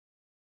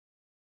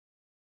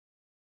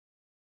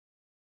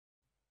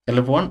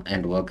Hello everyone,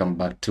 and welcome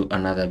back to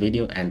another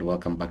video, and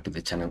welcome back to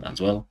the channel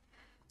as well.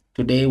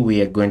 Today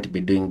we are going to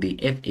be doing the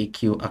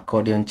FAQ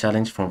accordion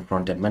challenge from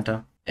Frontend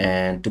Mentor.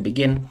 And to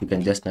begin, you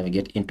can just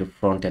navigate into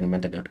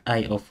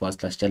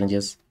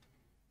frontendmentor.io/challenges,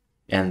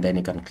 and then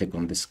you can click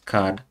on this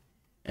card.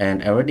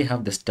 And I already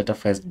have the starter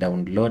files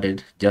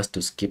downloaded just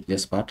to skip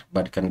this part,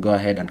 but you can go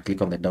ahead and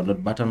click on the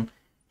download button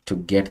to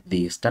get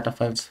the starter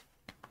files.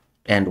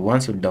 And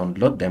once you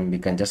download them, you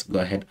can just go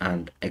ahead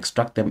and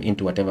extract them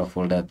into whatever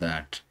folder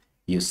that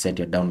you set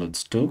your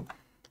downloads to.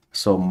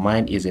 So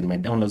mine is in my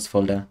downloads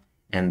folder,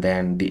 and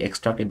then the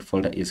extracted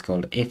folder is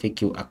called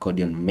FAQ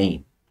accordion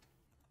main.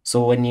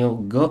 So when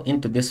you go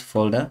into this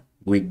folder,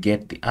 we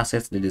get the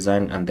assets, the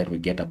design, and then we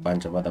get a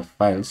bunch of other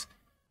files,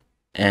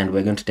 and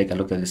we're going to take a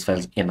look at these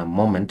files in a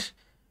moment.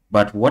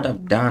 But what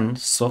I've done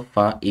so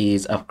far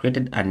is I've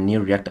created a new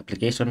React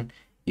application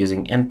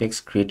using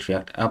npx create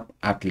react app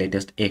at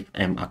latest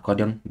fm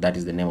accordion. That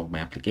is the name of my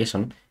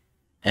application.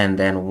 And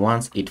then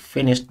once it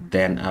finished,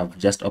 then I've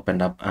just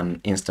opened up an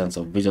instance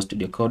of Visual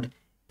Studio Code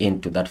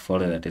into that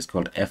folder that is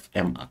called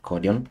FM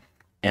Accordion.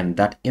 And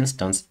that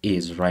instance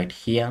is right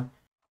here.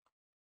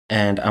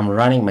 And I'm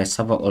running my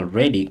server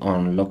already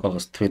on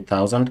localhost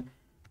 3000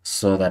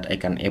 so that I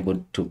can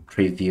able to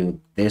preview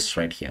this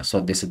right here.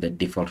 So this is the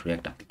default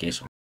React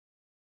application.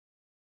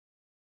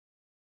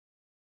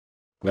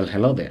 Well,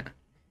 hello there.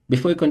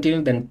 Before we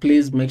continue, then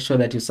please make sure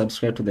that you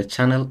subscribe to the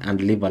channel and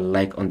leave a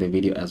like on the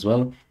video as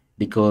well,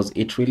 because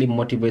it really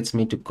motivates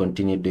me to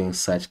continue doing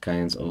such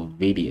kinds of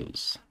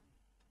videos.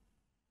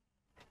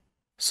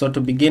 So to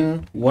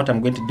begin, what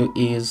I'm going to do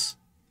is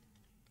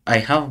I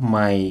have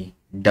my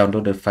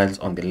downloaded files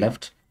on the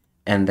left,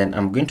 and then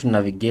I'm going to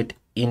navigate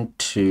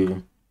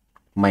into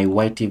my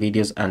YT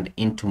videos and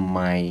into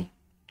my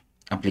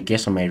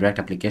application, my React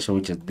application,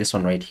 which is this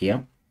one right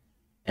here.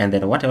 And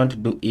then what I want to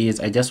do is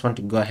I just want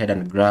to go ahead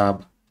and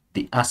grab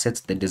the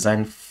assets, the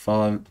design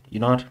file.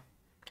 You know what?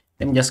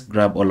 Let me just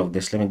grab all of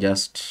this. Let me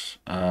just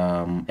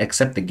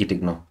except the git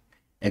ignore.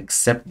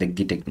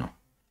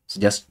 So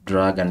just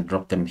drag and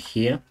drop them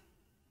here,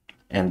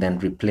 and then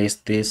replace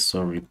this,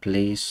 or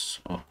replace.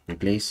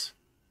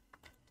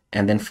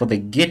 And then for the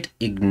git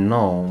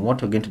ignore,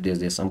 what we're going to do is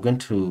this. I'm going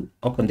to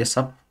open this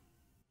up,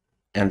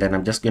 and then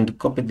I'm just going to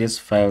copy these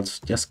files,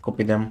 just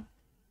copy them,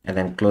 and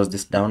then close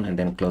this down, and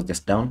then close this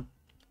down.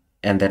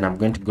 And then I'm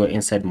going to go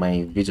inside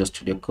my Visual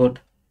Studio Code,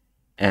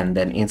 and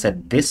then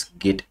inside this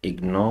git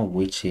ignore,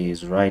 which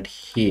is right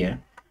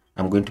here,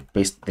 I'm going to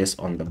paste this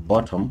on the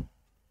bottom,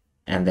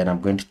 and then I'm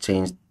going to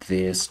change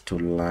this to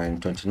line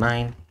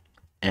 29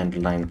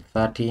 and line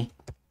 30,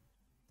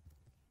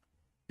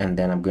 and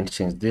then I'm going to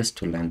change this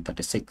to line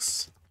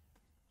 36,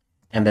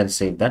 and then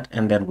save that,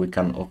 and then we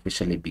can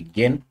officially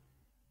begin.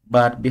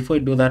 But before we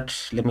do that,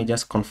 let me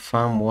just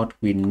confirm what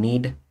we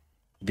need.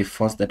 The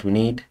fonts that we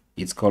need,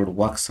 it's called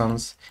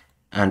Workspace,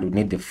 and we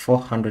need the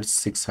 400,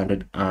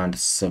 600, and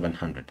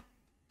 700.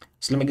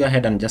 So let me go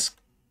ahead and just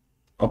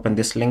open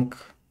this link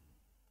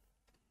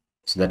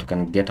so that we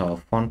can get our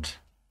font.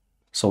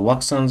 So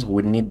Workspace,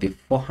 we need the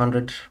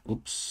 400.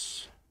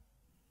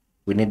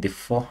 We need the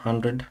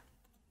 400.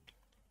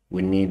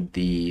 We need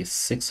the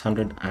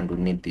 600, and we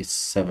need the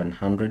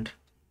 700.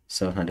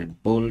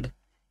 700 bold.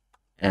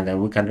 And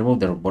then we can remove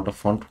the Roboto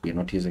font. We're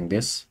not using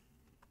this.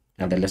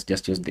 And then let's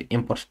just use the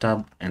import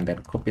tab, and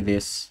then copy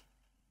this,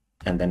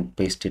 and then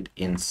paste it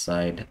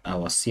inside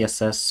our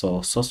CSS.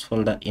 So source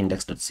folder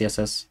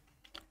index.css.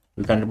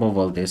 We can remove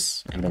all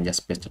this and then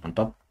just paste it on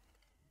top.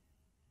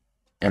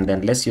 And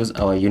then let's use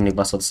our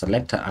universal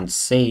selector and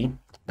say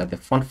that the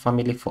font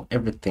family for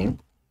everything,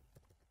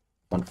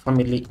 font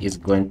family is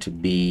going to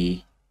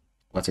be,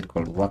 what's it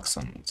called,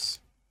 Workspace.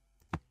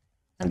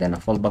 And then a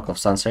fallback of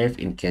sans serif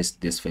in case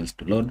this fails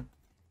to load.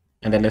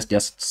 And then let's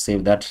just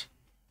save that.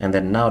 And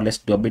then now let's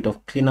do a bit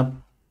of cleanup.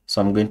 So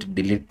I'm going to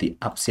delete the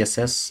app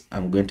CSS,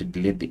 I'm going to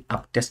delete the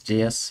app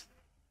test.js,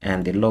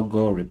 and the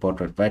logo, report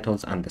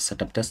vitals, and the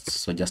setup tests.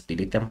 So just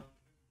delete them.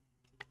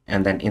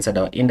 And then inside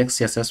our index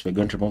CSS, we're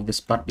going to remove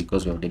this part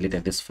because we have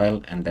deleted this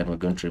file, and then we're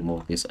going to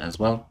remove this as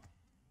well,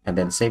 and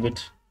then save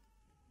it.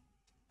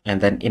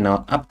 And then in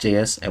our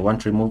app.js, I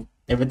want to remove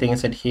everything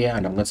inside here,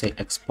 and I'm going to say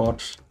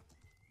export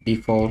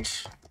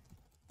default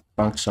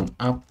function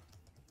app.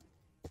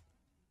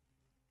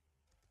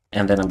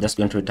 And then I'm just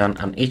going to return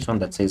an h1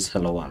 that says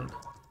hello world.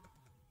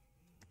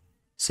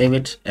 Save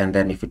it, and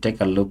then if you take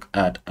a look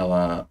at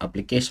our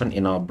application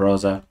in our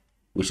browser,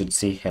 we should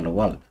see hello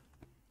world.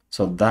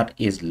 So that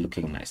is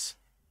looking nice.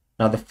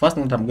 Now the first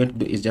thing that I'm going to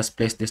do is just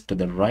place this to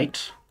the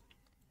right,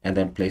 and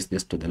then place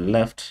this to the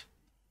left,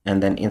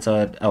 and then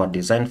inside our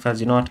design files,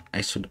 you know what,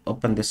 I should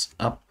open this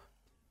up.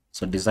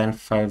 So design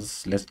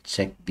files, let's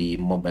check the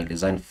mobile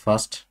design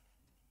first.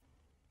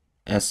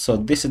 And so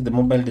this is the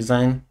mobile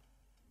design.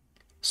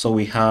 So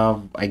we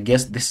have, I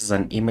guess this is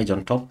an image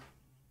on top.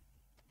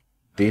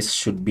 This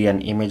should be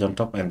an image on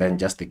top, and then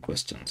just the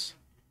questions.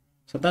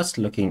 So that's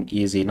looking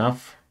easy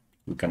enough.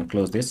 We can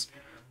close this.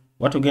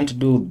 What we're going to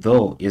do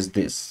though is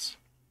this.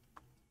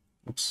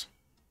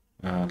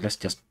 Let's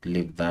just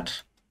leave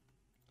that.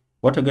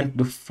 What we're going to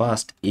do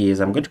first is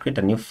I'm going to create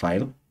a new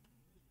file,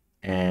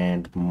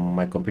 and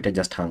my computer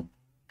just hung.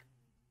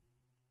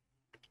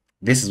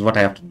 This is what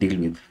I have to deal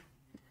with.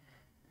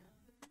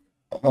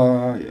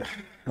 Yeah.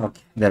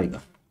 Okay, there we go.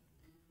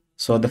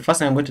 So the first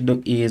thing I'm going to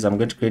do is I'm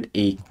going to create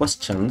a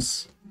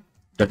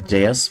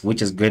questions.js,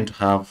 which is going to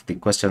have the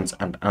questions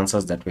and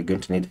answers that we're going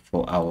to need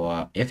for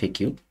our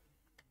FAQ.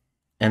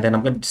 And then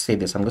I'm going to say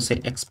this, I'm going to say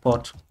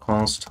export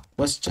const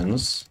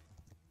questions,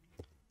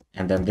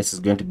 and then this is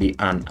going to be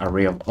an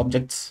array of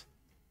objects.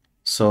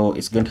 So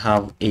it's going to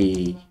have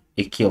a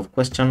key of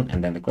question,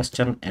 and then the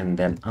question, and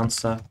then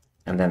answer,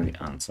 and then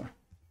the answer.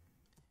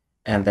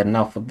 And then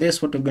now for this,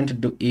 what we're going to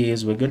do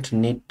is we're going to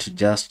need to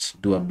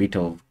just do a bit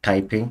of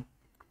typing.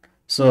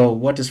 So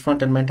what is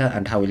front-end mentor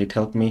and how will it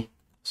help me?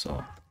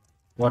 So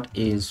what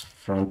is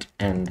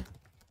front-end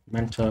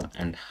mentor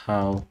and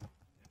how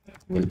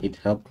will it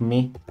help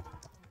me?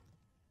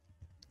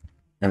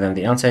 And then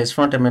the answer is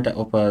front-end mentor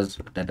offers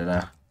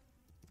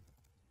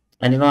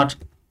And you know what?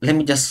 Let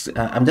me just,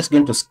 I'm just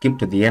going to skip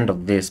to the end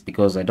of this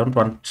because I don't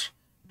want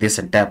this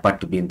entire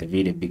part to be in the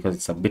video because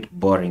it's a bit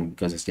boring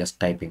because it's just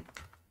typing.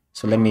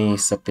 So let me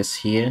set this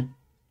here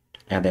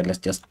and then let's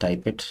just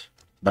type it,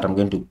 but I'm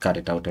going to cut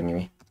it out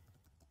anyway.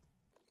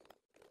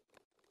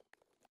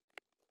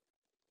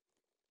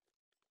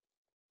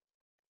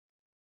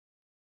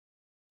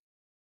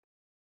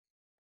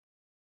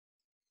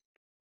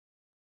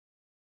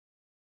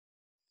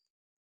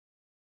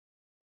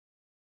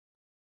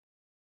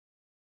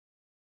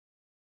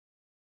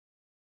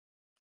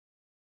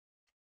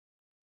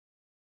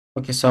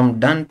 Okay, so I'm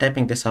done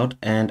typing this out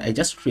and I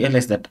just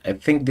realized that I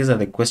think these are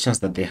the questions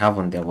that they have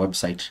on their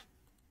website.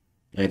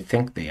 I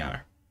think they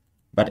are.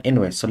 But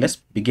anyway, so let's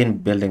begin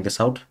building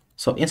this out.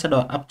 So inside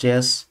our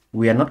app.js,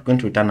 we are not going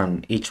to return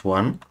on each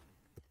one,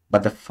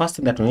 but the first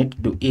thing that we need to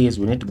do is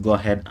we need to go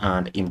ahead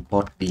and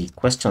import the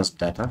questions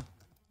data.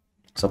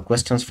 So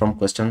questions from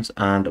questions,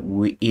 and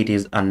it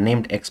is a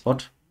named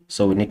export.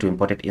 So we need to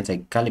import it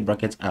inside curly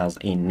brackets as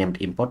a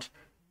named import.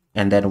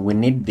 And then we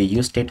need the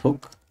useState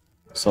hook.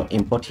 So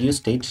import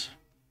useState,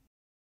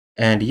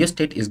 and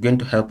useState is going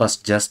to help us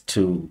just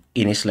to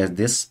initialize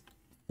this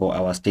for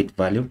our state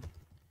value.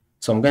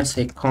 So I'm going to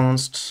say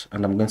const,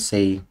 and I'm going to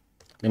say,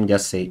 let me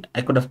just say,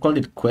 I could have called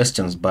it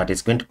questions, but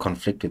it's going to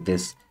conflict with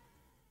this.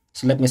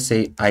 So let me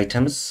say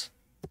items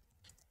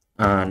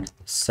and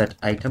set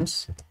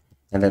items,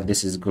 and then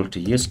this is equal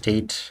to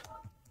useState.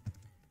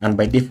 And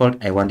by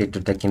default, I want it to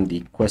take in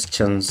the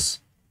questions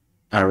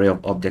array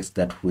of objects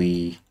that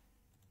we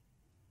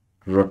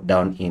wrote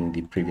down in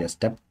the previous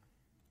step.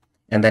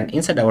 And then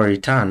inside our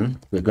return,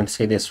 we're going to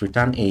say this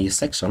return a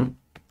section.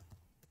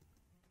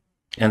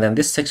 And then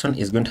this section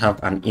is going to have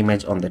an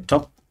image on the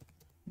top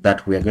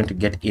that we are going to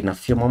get in a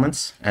few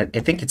moments. I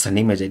think it's an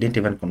image, I didn't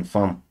even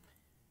confirm.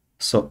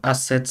 So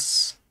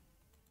assets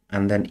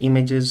and then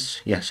images,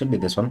 yeah, should be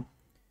this one.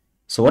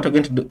 So what we're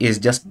going to do is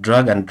just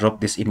drag and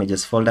drop this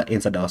images folder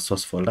inside our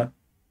source folder.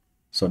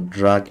 So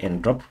drag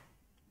and drop.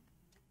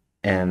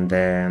 And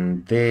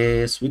then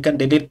this, we can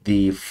delete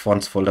the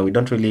fonts folder. We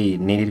don't really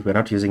need it. We're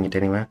not using it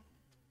anywhere.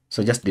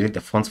 So just delete the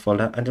fonts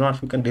folder. And you know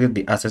what? We can delete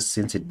the assets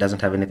since it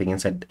doesn't have anything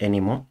inside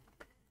anymore.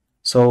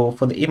 So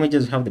for the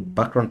images, we have the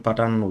background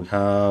pattern. We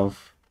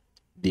have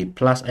the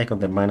plus icon,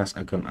 the minus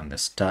icon, and the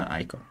star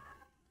icon.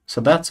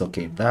 So that's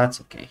okay.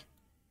 That's okay.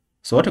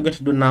 So what we're going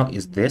to do now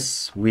is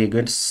this. We're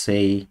going to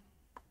say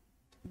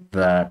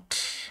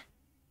that,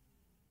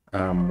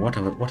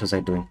 what was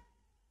I doing?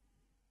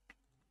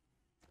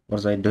 What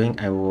was I doing?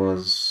 I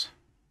was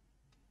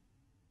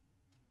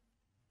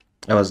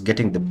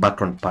getting the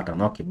background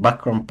pattern. Okay,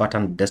 background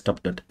pattern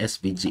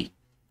desktop.svg.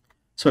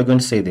 So we're going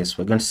to say this.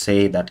 We're going to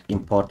say that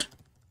import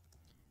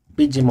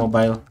bg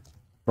mobile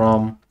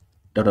from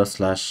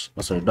 /images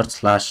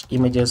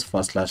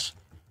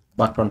 /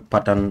 background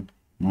pattern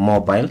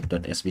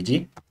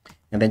mobile.svg,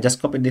 and then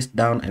just copy this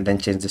down and then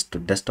change this to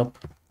desktop.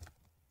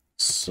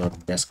 So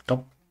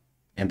desktop,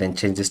 and then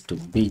change this to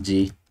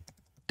bg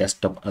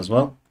desktop as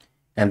well.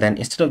 And then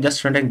instead of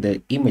just rendering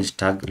the image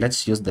tag,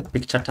 let's use the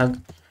picture tag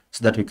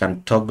so that we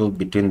can toggle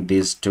between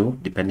these two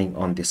depending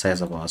on the size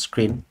of our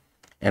screen.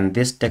 And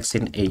this takes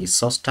in a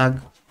source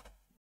tag.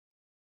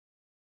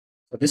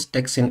 So this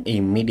takes in a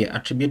media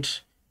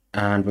attribute,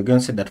 and we're going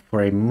to say that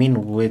for a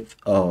mean width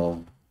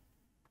of,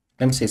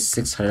 let me say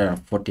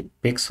 640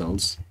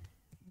 pixels,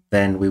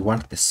 then we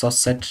want the source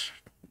set.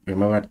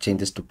 Remember,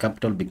 change this to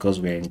capital because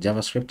we're in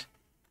JavaScript.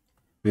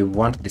 We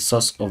want the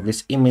source of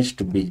this image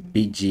to be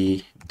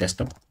bg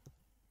desktop.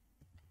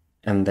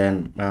 And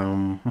then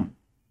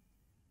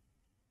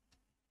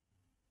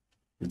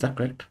is that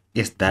correct?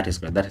 Yes, that is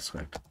correct. That is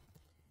correct.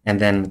 And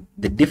then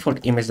the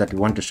default image that we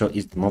want to show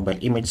is the mobile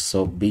image,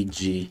 so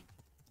bg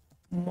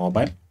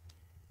mobile.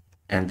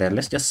 And then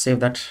let's just save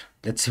that.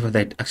 Let's see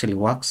whether it actually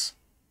works.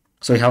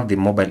 So we have the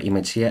mobile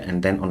image here,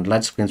 and then on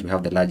large screens we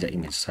have the larger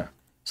image. So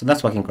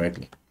that's working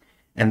correctly.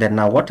 And then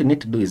now what we need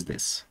to do is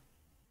this.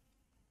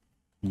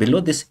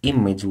 Below this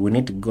image, we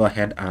need to go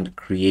ahead and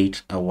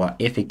create our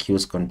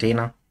FAQs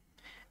container.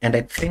 And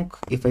I think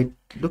if I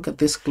look at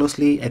this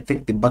closely, I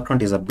think the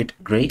background is a bit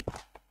gray.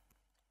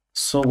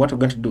 So what we're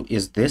going to do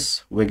is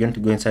this. We're going to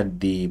go inside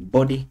the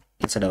body,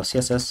 inside our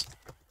CSS,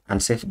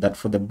 and say that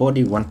for the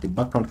body, we want the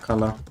background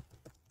color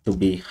to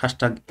be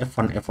hashtag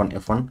F1, F1,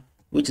 F1,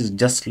 which is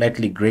just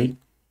slightly gray,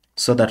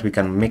 so that we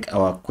can make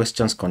our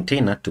questions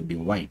container to be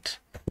white.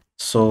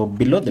 So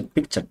below the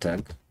picture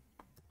tag,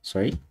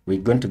 we're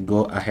going to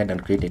go ahead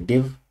and create a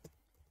div.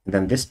 And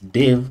then this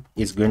div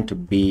is going to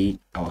be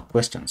our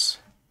questions.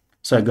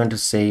 So we're going to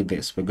say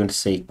this. We're going to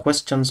say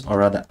questions, or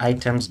rather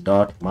items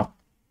dot map.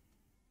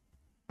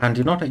 And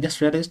you know what I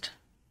just realized?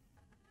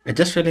 I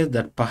just realized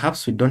that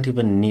perhaps we don't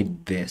even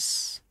need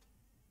this,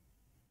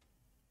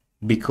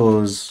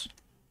 because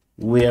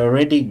we're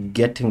already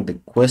getting the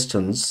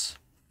questions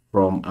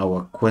from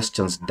our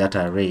questions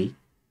data array.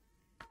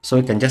 So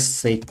we can just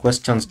say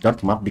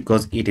questions.map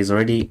because it is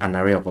already an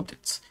array of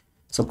objects.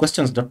 So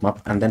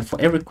questions.map, and then for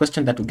every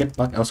question that we get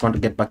back, I also want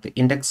to get back the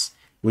index,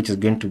 which is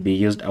going to be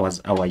used as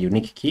our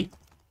unique key.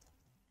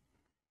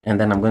 And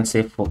then I'm going to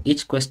say for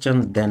each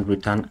question, then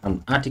return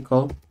an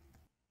article.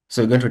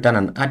 So we're going to return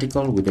an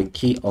article with the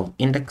key of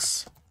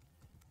index.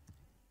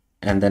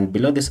 And then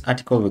below this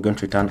article, we're going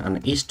to return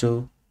an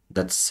h2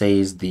 that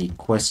says the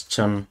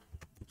question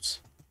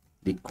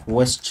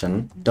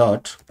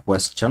dot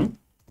question,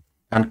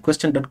 and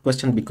question dot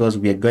question because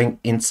we are going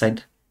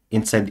inside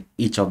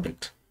each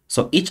object.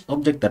 So each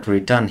object that we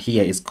return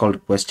here is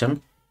called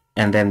question,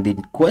 and then the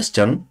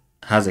question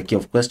has a key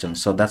of question.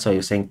 So that's why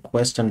you're saying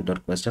question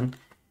dot question.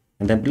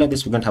 And then below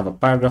this, we're going to have a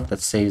paragraph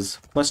that says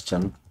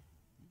question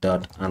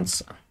dot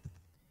answer.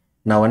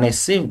 Now, when I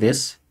save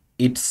this,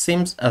 it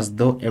seems as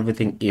though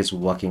everything is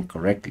working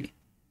correctly,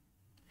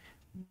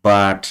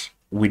 but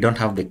we don't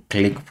have the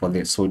click for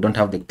this. So we don't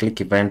have the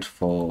click event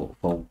for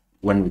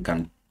when we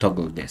can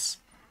toggle this,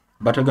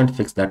 but we're going to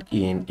fix that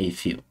in a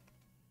few.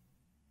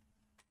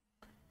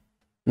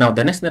 Now,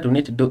 the next thing that we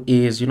need to do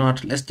is, you know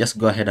what, let's just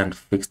go ahead and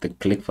fix the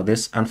click for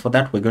this. And for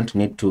that, we're going to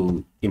need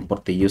to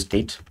import the use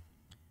state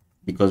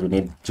because we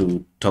need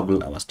to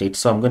toggle our state.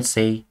 So I'm going to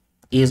say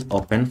is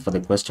open for the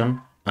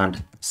question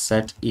and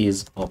set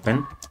is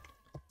open.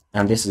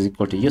 And this is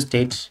equal to use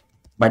state.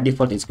 By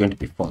default, it's going to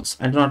be false.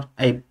 And not,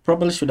 I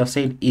probably should have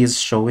said is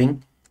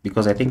showing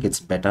because I think it's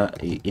better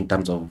in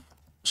terms of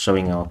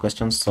showing our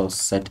questions. So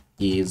set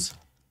is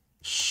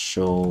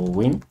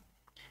showing.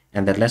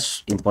 And then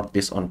let's import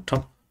this on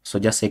top. So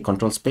just say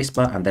control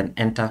spacebar and then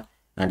enter,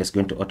 and it's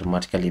going to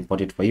automatically import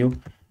it for you.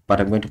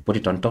 But I'm going to put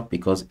it on top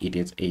because it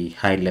is a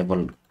high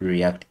level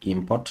React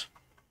import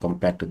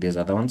compared to these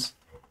other ones.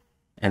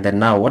 And then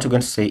now what we're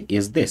going to say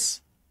is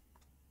this.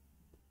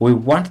 We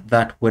want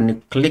that when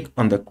you click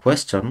on the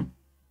question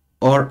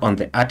or on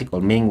the article,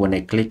 meaning when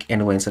I click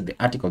anywhere inside the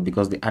article,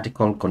 because the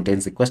article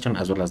contains the question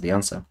as well as the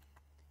answer,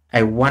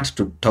 I want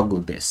to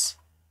toggle this.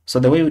 So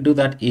the way we do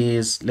that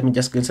is, let me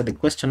just go inside the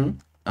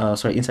question,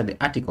 inside the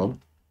article,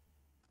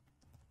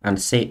 and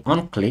say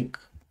on click.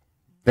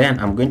 Then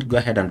I'm going to go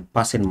ahead and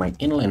pass in my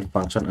inline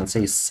function and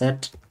say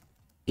set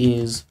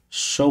is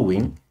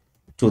showing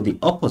to the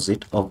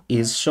opposite of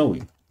is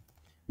showing.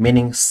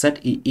 Meaning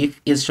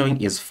if is showing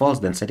is false,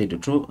 then set it to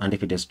true, and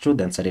if it is true,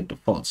 then set it to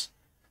false.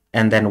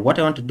 And then what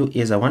I want to do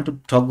is I want to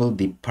toggle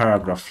the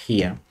paragraph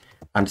here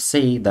and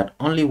say that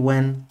only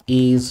when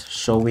is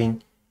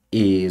showing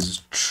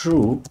is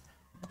true,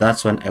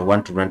 that's when I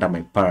want to render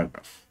my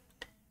paragraph.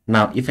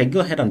 Now, if I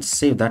go ahead and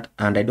save that,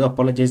 and I do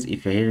apologize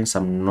if you're hearing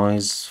some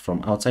noise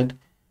from outside,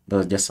 there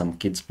was just some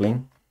kids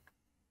playing.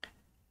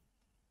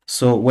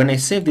 So when I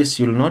save this,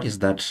 you'll notice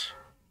that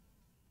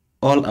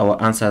all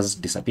our answers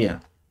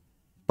disappear.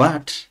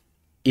 But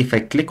if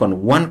I click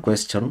on one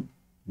question,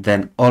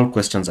 then all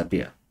questions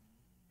appear.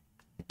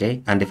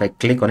 Okay, and if I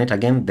click on it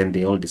again, then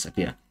they all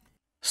disappear.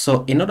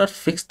 So in order to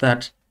fix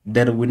that,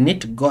 then we need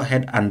to go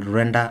ahead and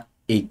render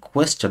a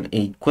question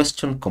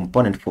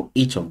component for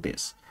each of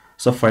these.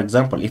 So for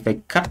example, if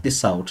I cut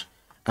this out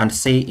and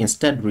say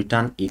instead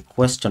return a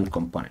question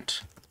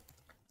component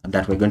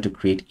that we're going to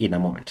create in a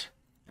moment,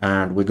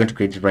 and we're going to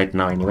create it right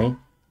now anyway.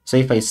 So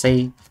if I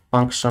say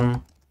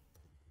function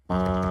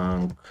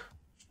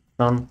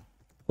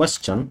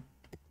question,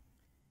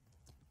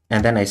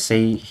 and then I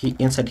say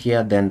inside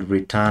here, then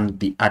return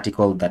the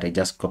article that I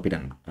just copied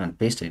and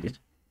pasted it,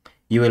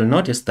 you will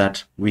notice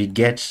that we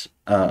get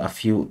a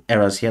few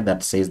errors here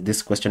that says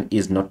this question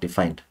is not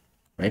defined,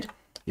 right?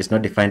 It's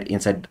not defined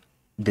inside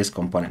this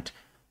component.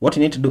 What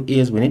we need to do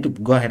is we need to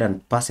go ahead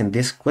and pass in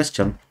this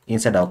question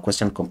inside our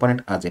question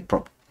component as a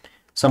prop.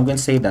 So I'm going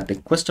to say that the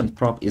question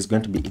prop is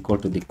going to be equal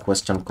to the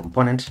question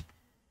component.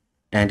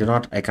 And you know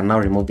what, I can now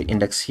remove the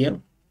index here.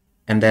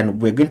 And then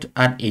we're going to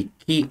add a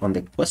key on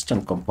the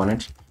question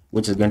component,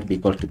 which is going to be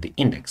equal to the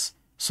index,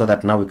 so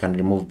that now we can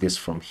remove this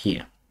from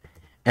here.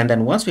 And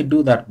then once we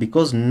do that,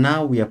 because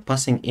now we are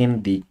passing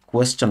in the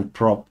question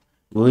prop,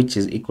 which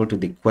is equal to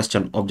the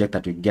question object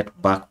that we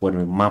get back when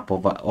we map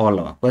over all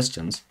our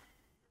questions,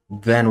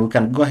 then we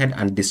can go ahead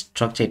and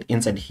destructure it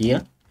inside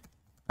here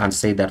and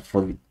say that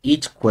for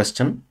each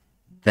question,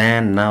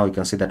 then now you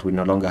can see that we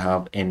no longer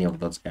have any of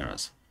those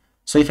errors.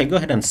 So if I go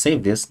ahead and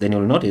save this, then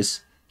you'll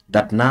notice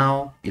that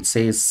now it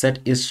says set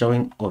is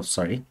showing. Oh,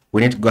 sorry.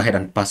 We need to go ahead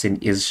and pass in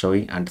is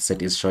showing and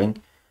set is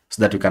showing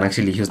so that we can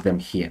actually use them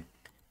here.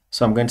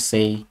 So I'm going to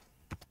say,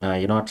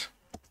 you know what?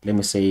 Let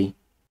me say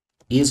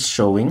is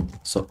showing.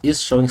 So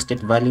is showing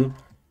state value.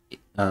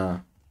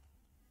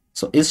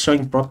 So is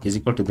showing prop is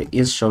equal to the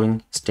is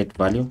showing state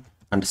value,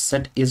 and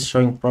set is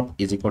showing prop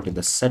is equal to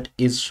the set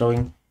is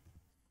showing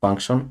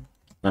function.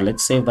 Now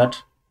let's save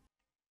that,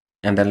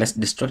 and then let's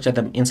destructure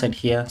them inside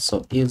here.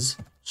 So is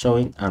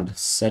showing and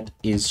set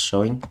is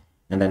showing,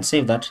 and then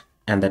save that,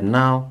 and then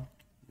now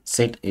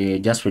set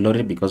just reload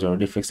it because we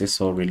already fixed this.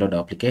 So reload the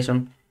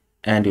application,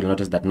 and you'll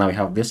notice that now we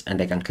have this,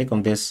 and I can click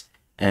on this,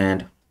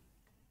 and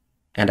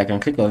I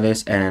can click on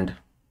this, and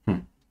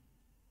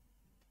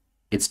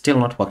it's still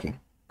not working.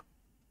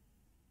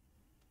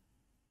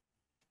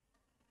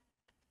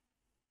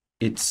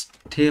 It's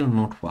still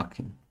not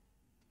working.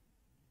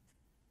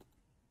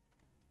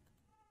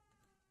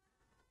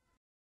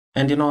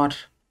 And you know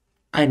what?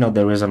 I know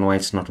the reason why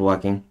it's not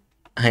working.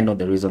 I know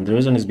the reason. The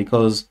reason is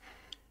because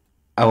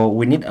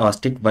we need our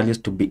state values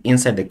to be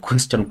inside the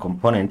question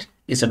component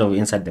instead of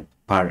inside the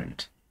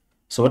parent.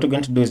 So what we're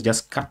going to do is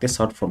just cut this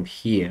out from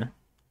here.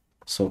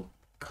 So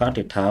cut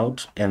it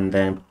out and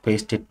then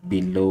paste it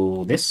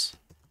below this.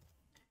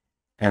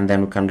 And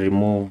then we can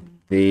remove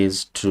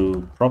these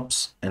two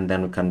props, and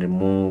then we can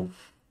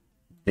remove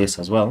this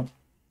as well.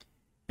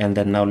 And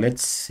then now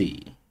let's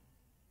see.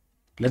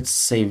 Let's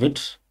save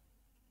it.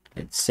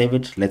 Let's save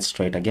it. Let's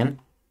try it again.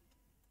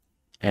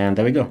 And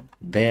there we go.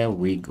 There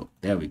we go.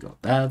 There we go.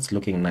 That's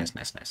looking nice,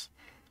 nice, nice.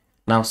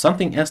 Now,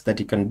 something else that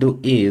you can do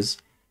is,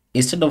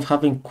 instead of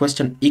having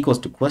question equals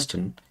to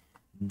question,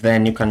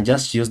 then you can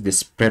just use the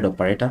spread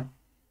operator,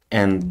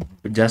 and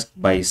just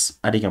by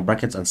adding a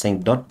brackets and saying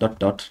dot dot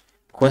dot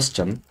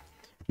question,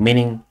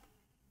 meaning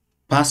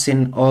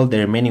passing all the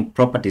remaining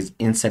properties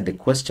inside the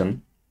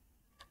question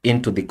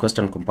into the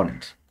question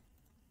component.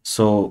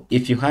 So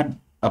if you had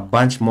a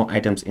bunch more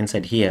items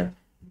inside here,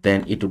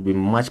 then it would be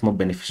much more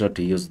beneficial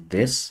to use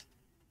this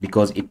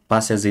because it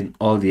passes in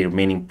all the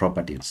remaining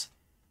properties,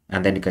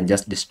 and then you can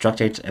just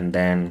destructure it and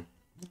then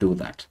do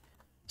that.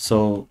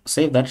 So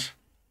save that.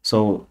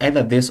 So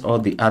either this or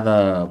the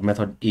other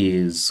method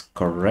is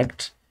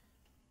correct,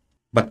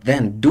 but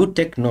then do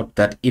take note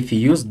that if you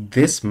use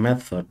this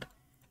method,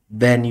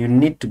 then you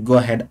need to go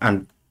ahead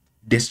and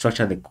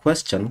destructure the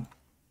question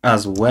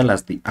as well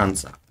as the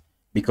answer,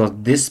 because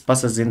this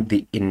passes in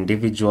the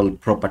individual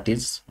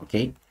properties.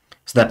 Okay,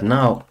 so that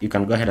now you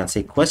can go ahead and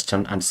say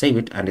question and save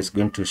it, and it's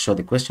going to show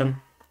the question,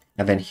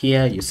 and then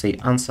here you say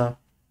answer,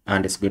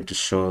 and it's going to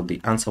show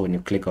the answer when you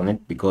click on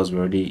it because we're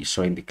already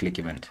showing the click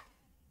event.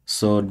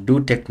 So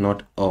do take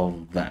note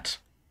of that.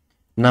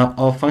 Now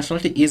our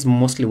functionality is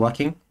mostly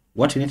working.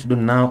 What we need to do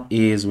now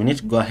is we need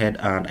to go ahead,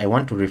 and I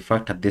want to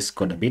refactor this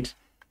code a bit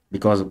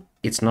because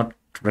it's not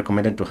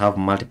recommended to have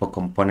multiple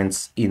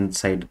components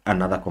inside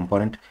another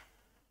component.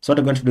 So what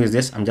I'm going to do is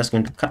this. I'm just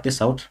going to cut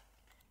this out,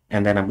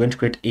 and then I'm going to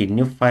create a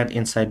new file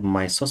inside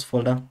my source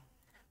folder.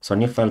 So a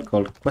new file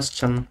called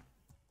question.js,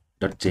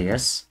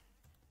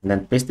 and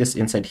then paste this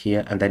inside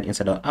here, and then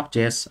inside our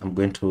app.js, I'm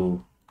going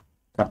to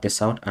cut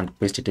this out and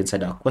paste it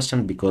inside our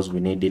question because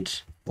we need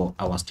it for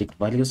our state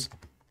values,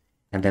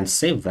 and then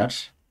save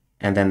that.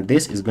 And then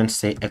this is going to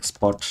say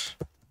export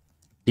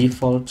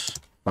default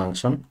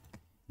function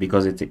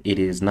because it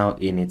is now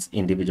in its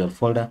individual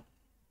folder,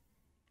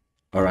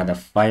 or rather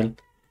file.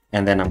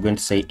 And then I'm going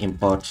to say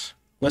import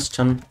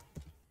question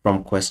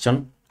from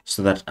question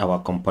so that our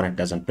component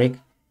doesn't break.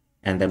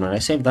 And then when I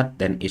save that,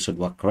 then it should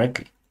work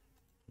correctly.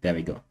 There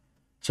we go.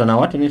 So now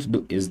what we need to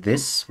do is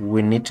this.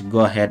 We need to go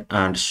ahead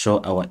and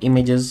show our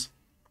images.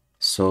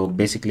 So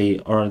basically,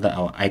 or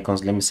our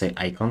icons, let me say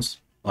icons.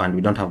 Oh, and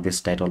we don't have this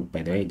title,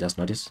 by the way, just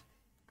notice.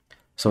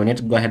 So we need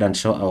to go ahead and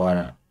show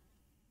our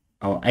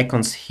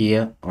icons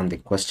here on the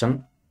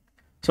question.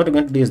 So what we're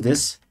going to do is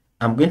this.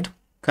 I'm going to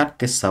cut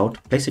this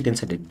out, place it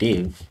inside a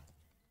div,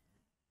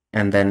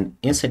 and then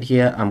inside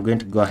here I'm going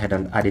to go ahead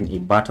and add in a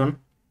button,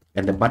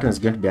 and the button is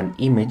going to be an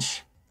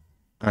image,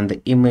 and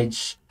the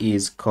image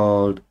is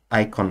called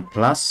icon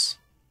plus.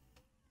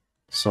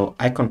 So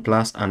icon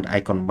plus and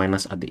icon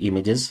minus are the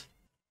images,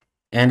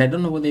 and I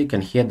don't know whether you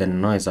can hear the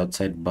noise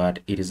outside, but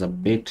it is a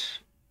bit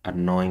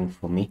annoying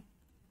for me.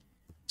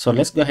 So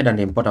let's go ahead and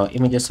import our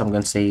images. So I'm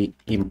going to say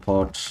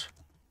import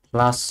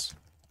plus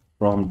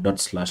from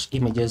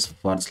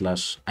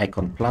 /images /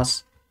 icon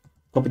plus.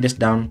 Copy this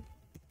down,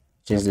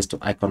 change this to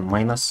icon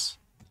minus,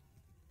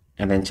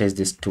 and then change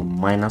this to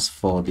minus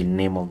for the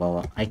name of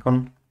our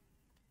icon.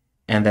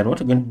 And then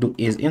what we're going to do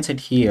is inside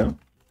here,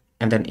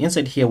 and then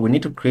inside here we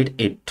need to create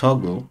a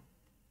toggle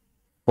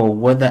for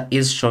whether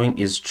is showing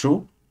is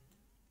true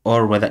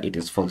or whether it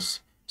is false.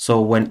 So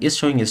when is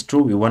showing is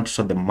true, we want to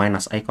show the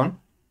minus icon,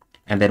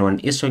 and then when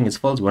is showing is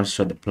false, we want to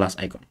show the plus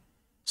icon.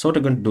 So what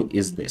we're going to do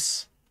is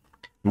this.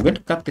 I'm going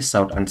to cut this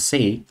out and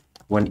say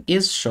when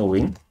is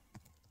showing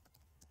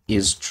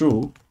is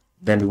true,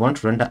 then we want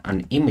to render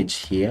an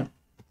image here,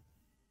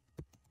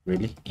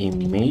 really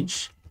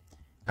image,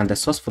 and the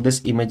source for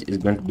this image is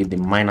going to be the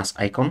minus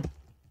icon,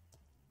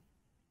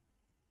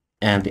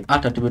 and the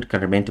alt attribute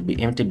can remain to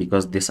be empty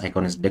because this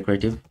icon is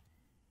decorative.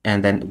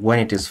 And then when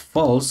it is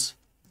false,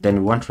 then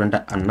we want to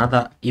render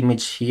another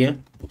image here.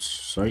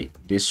 Sorry,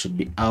 this should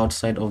be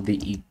outside of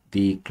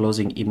the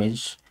closing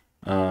image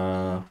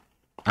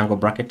angle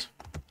bracket.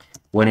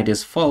 When it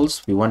is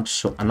false, we want to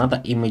show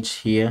another image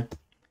here,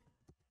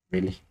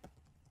 really,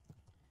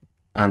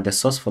 and the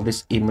source for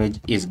this image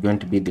is going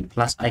to be the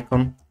plus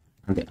icon,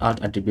 and the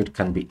alt attribute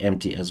can be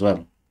empty as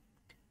well.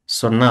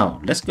 So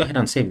now let's go ahead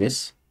and save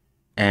this,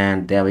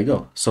 and there we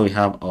go. So we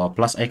have our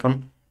plus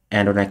icon,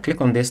 and when I click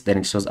on this, then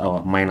it shows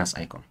our minus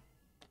icon.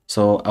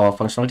 So our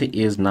functionality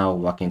is now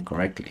working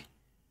correctly.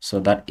 So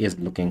that is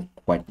looking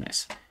quite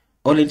nice.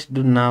 All you need to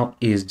do now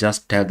is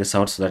just tile this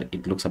out so that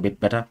it looks a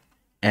bit better.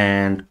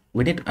 And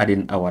we need to add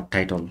in our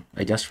title.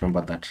 I just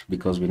remember that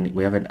because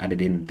we haven't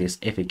added in this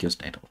FAQs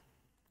title.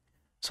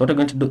 So what we're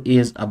going to do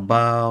is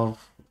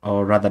above,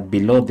 or rather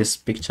below this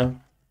picture,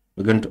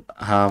 we're going to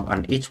have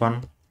an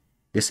h1.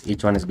 This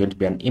h1 is going to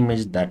be an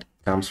image that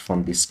comes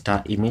from the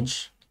star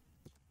image.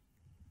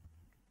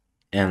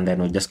 And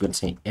then we're just going to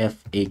say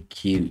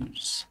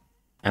FAQs.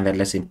 And then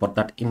let's import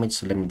that image.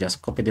 So let me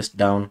just copy this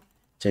down,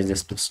 change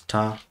this to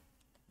star,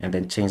 and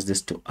then change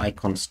this to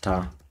icon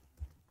star.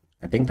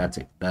 I think that's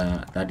it.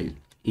 That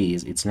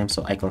is its name.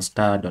 So icon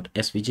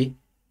star.svg.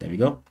 There we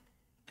go.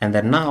 And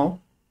then now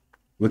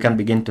we can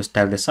begin to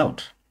style this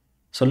out.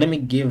 So let me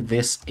give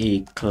this a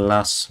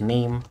class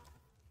name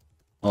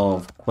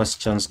of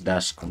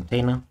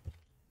questions-container.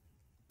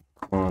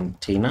 And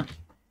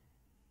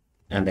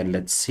then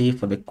let's see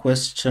for the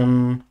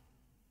question.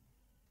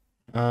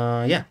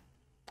 Yeah,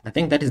 I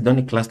think that is the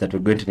only class that we're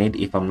going to need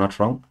if I'm not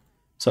wrong.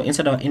 So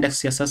inside our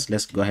index CSS,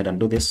 let's go ahead and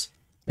do this.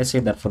 Let's say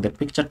that for the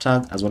picture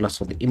tag as well as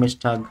for the image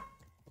tag,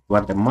 we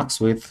want the max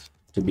width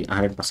to be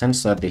 100%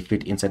 so that they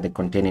fit inside the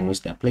container in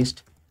which they are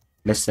placed.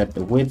 Let's set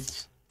the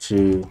width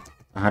to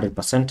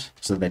 100%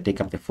 so that they take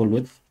up the full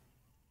width.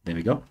 There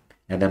we go.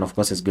 And then of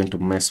course it's going to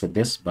mess with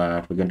this,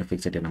 but we're going to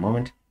fix it in a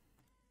moment.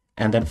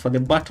 And then for the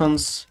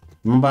buttons,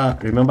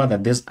 remember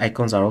that these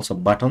icons are also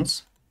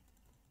buttons.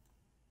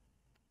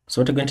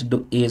 So what we're going to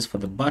do is for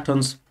the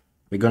buttons,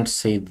 we're going to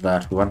say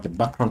that we want the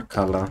background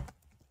color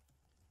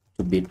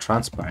to be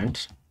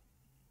transparent,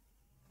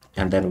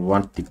 and then we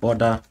want the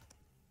border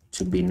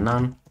to be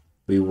none.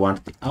 We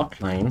want the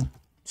outline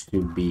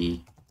to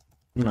be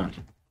none,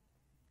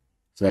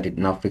 so that it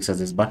now fixes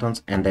these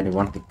buttons. And then we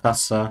want the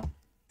cursor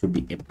to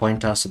be a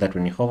pointer, so that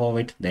when you hover over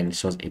it, then it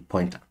shows a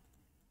pointer.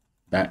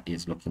 That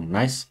is looking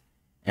nice.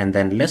 And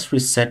then let's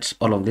reset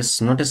all of this.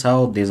 Notice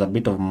how there's a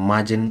bit of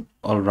margin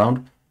all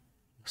around.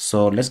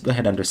 So let's go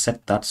ahead and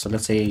reset that. So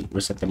let's say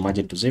reset the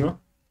margin to 0.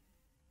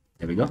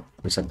 There we go.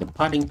 Reset the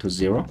padding to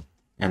 0,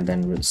 and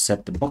then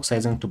reset the box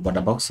sizing to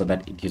border box so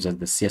that it uses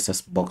the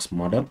CSS box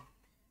model,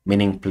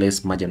 meaning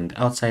place margin on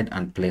the outside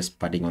and place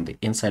padding on the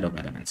inside of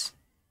elements.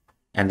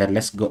 And then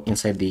let's go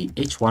inside the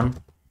h1.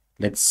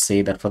 Let's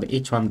say that for the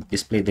h1,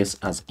 display this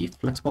as a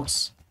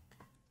flexbox,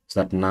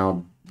 so that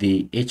now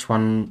the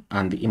h1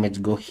 and the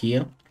image go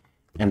here.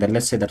 And then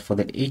let's say that for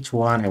the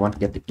h1, I want to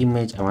get the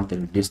image, I want to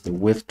reduce the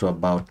width to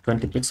about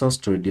 20 pixels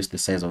to reduce the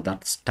size of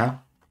that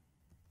star.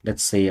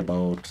 Let's say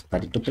about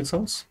 32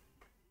 pixels.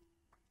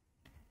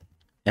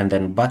 And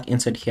then back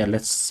inside here,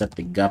 let's set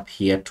the gap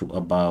here to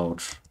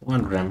about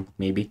 1 rem,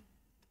 maybe.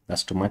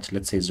 That's too much.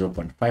 Let's say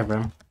 0.5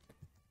 rem.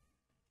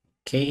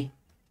 Okay.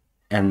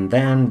 And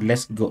then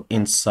let's go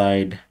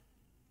inside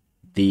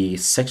the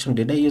section.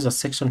 Did I use a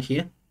section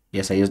here?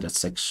 Yes, I used a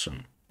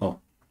section. Oh,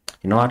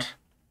 you know what?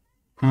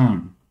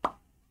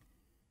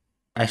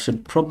 I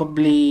should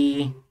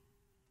probably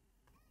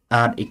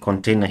add a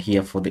container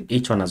here for the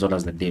h1 as well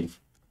as the div,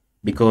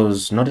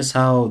 because notice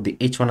how the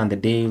h1 and the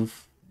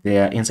div, they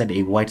are inside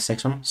a white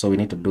section, so we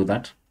need to do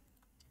that.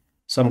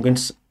 So I'm going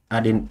to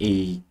add in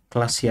a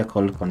class here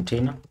called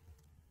container,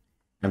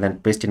 and then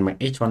paste in my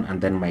h1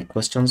 and then my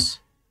questions.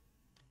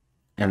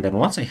 And then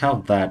once I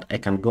have that, I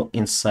can go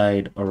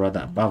inside, or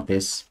rather above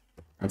this,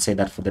 and say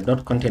that for the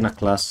dot container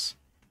class,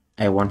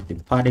 I want the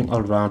padding all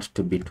around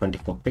to be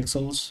 24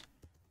 pixels.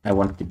 I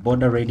want the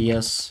border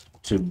radius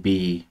to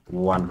be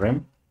 1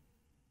 rem,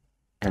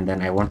 and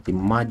then I want the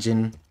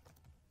margin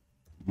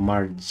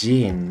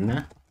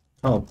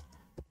top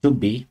to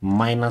be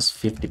minus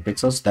 50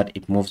 pixels, that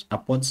it moves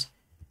upwards.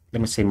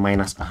 Let me say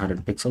minus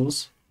 100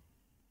 pixels.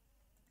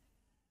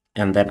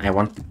 And then I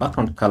want the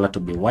background color to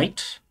be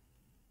white,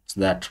 so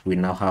that we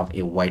now have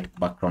a white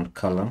background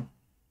color.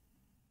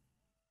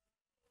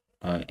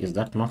 Is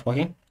that not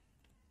working?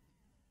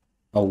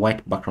 A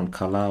white background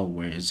color,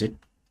 where is it?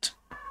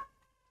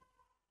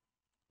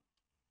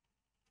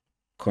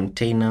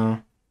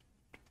 Container.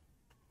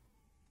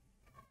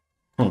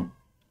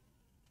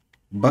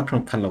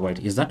 Background color white.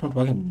 Is that not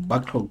working?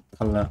 Background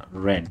color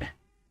red.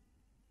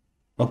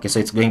 Okay, so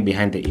it's going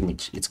behind the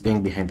image. It's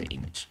going behind the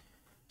image.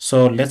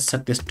 So let's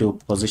set this to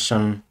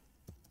position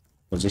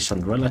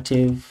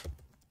relative,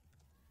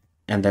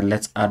 and then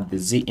let's add the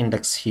z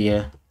index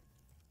here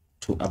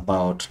to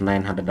about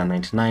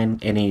 999.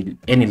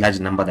 Any large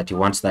number that you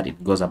want, so that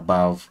it goes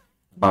above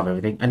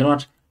everything. And you know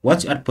what,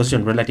 once you add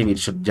position relative, it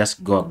should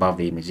just go above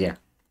the image. Yeah,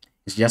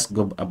 it's just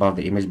go above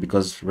the image,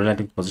 because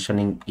relative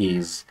positioning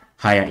is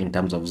higher in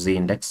terms of z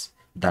index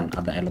than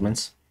other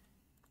elements.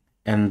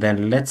 And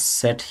then let's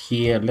set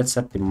the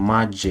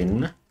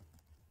margin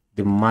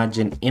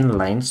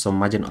inline, so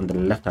margin on the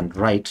left and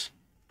right,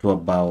 to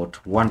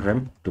about 1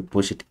 rem to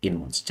push it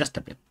inwards just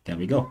a bit. There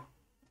we go.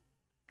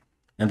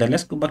 And then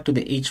let's go back to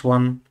the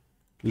H1.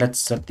 Let's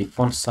set the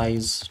font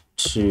size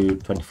to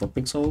 24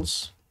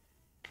 pixels.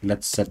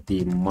 Let's set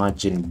the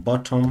margin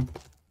bottom,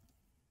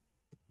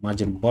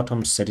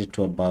 set it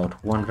to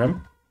about 1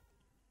 rem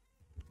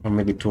or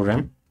maybe 2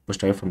 rem,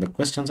 pushed away from the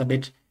questions a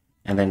bit,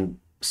 and then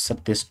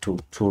set this to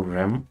 2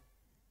 rem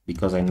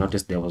because I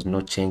noticed there was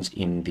no change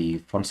in the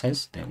font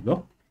size. There we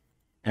go.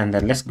 And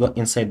then let's go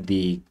inside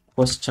the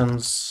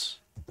questions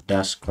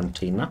dash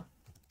container.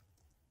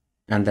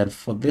 And then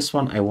for this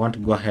one, I want to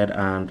go ahead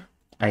and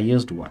I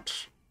used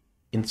what?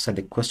 Inside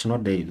the question,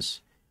 what they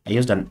use? I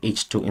used an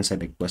H2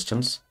 inside the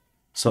questions.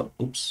 So,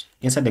 oops,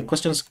 inside the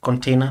questions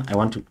container, I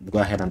want to go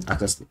ahead and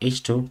access the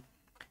H2.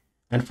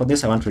 And for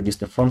this, I want to reduce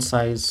the font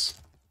size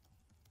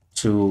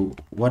to,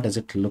 what does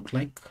it look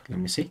like? Let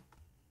me see.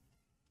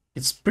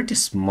 It's pretty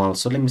small.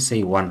 So let me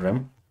say 1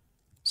 rem.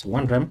 So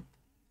 1 rem.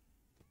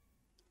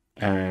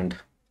 And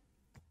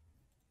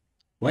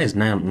why is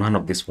none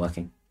of this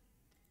working?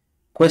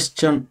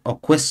 Question,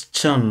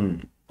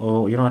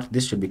 or you know what,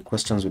 this should be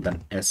questions with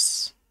an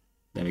S.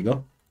 There we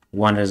go.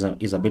 1 is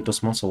a bit too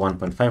small, so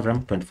 1.5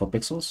 rem, 24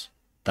 pixels.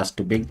 That's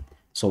too big,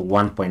 so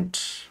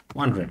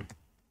 1.1 rem,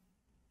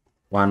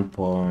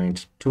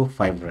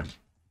 1.25 rem.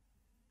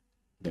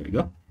 There we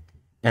go.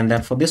 And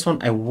then for this one,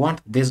 I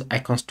want these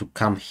icons to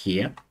come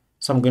here,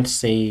 so I'm going to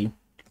say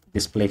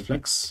display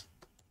flex.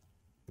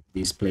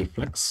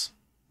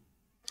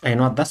 I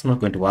know that's not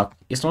going to work.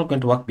 It's not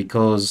going to work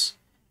because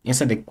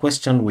inside the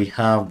question we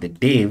have the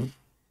div,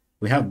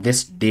 we have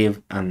this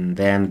div, and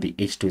then the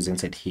H2 is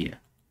inside here.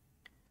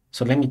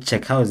 So let me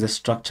check how is this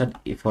structured.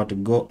 If I were to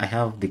go, I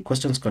have the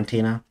questions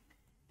container,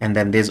 and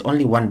then there's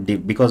only one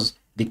div, because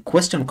the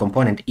question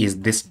component is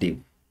this div,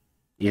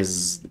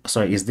 is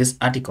this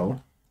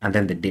article, and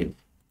then the div.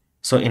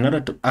 So in order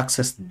to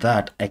access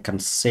that, I can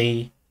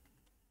say,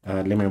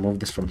 let me remove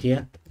this from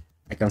here.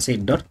 I can say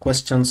dot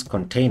questions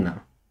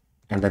container,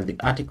 and then the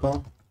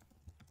article,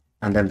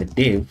 and then the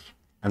div,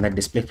 and then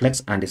display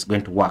flex, and it's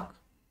going to work.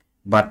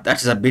 But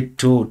that is a bit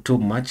too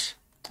much,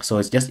 so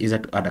it's just easier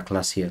to add a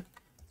class here.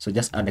 So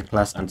just add a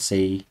class and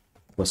say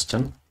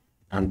question,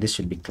 and this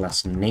should be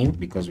class name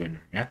because we're in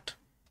React.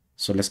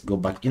 So let's go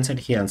back inside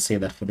here and say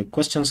that for the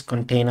questions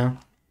container,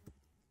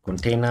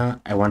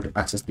 I want to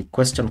access the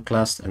question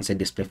class and say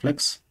display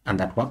flex, and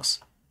that works.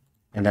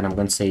 And then I'm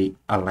going to say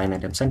align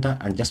item center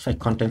and justify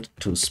content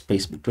to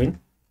space between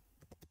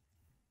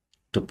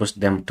to push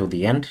them to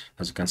the end,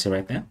 as you can see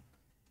right there.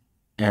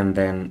 And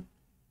then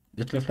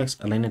display flex,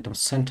 align item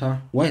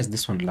center. Why is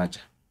this one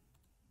larger?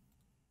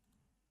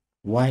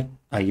 Why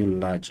are you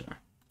larger?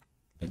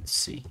 Let's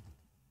see.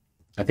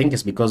 I think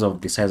it's because of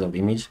the size of the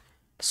image.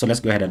 So let's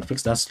go ahead and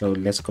fix that. So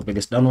let's copy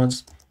this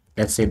downwards.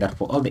 Let's say that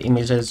for all the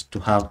images to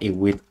have a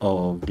width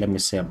of, let me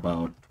say,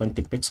 about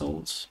 20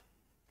 pixels.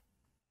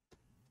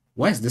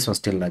 Why is this one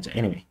still larger?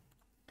 Anyway,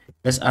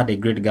 let's add a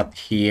grid gap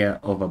here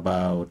of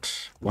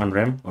about 1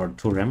 rem or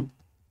 2 rem.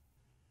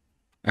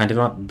 And you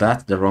know what?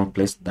 That's the wrong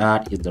place.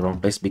 That is the wrong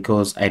place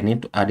because I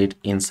need to add it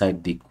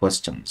inside the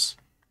questions,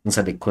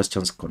 inside the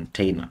questions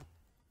container.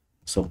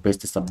 So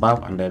paste this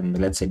above, and then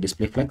let's say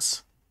display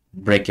flex,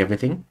 break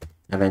everything,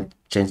 and then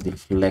change the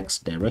flex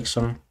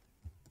direction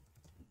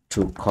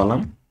to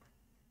column.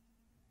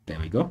 There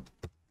we go.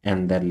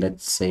 And then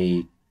let's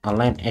say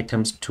align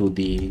items to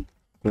the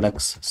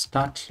flex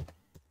start.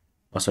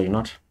 Oh, sorry,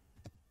 not.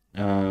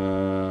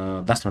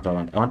 That's not what I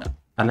want. I want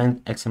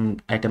align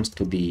items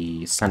to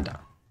the center.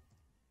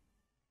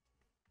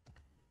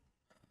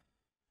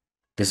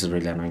 This is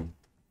really annoying.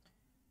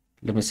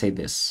 Let me say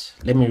this.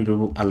 Let me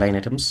remove align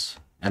items,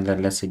 and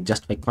then let's say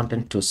justify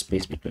content to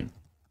space between.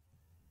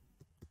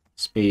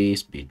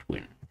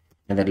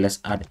 And then let's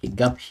add a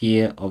gap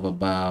here of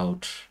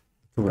about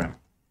 2 rem.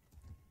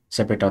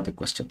 Separate out the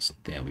questions.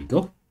 There we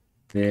go.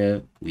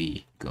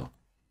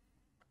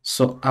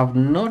 So I've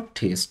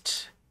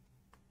noticed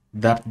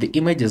that the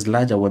image is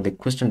larger when the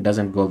question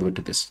doesn't go all the way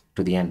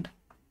to the end.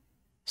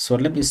 So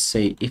let me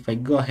say if I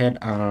go ahead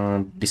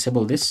and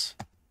disable this,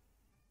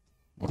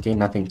 okay,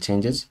 nothing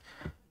changes,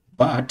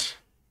 but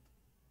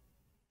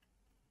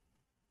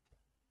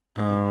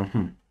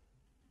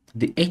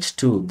the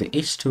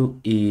H2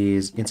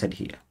 is inside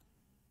here,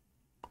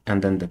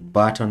 and then the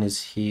button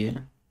is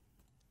here,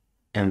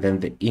 and then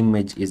the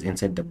image is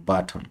inside the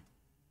button.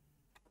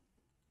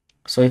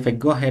 So if I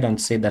go ahead and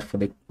say that for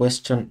the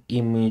question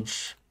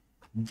image,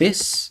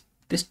 this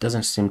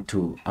doesn't seem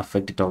to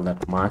affect it all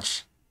that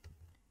much.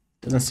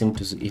 Doesn't seem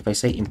to. If I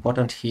say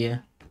important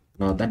here,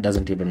 no, that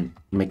doesn't even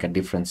make a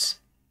difference.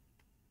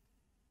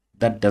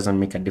 That doesn't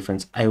make a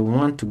difference. I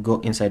want to go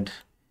inside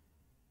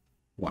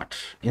what?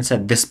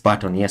 Inside this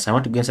button. Yes, I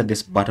want to go inside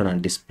this button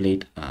and display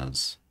it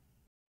as.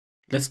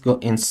 Let's go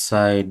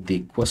inside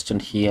the question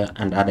here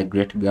and add a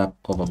great gap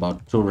of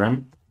about 2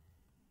 rem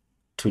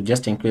to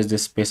just increase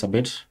this space a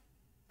bit.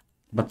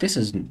 But this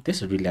is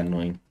really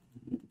annoying.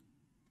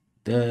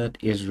 That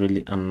is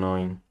really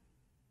annoying.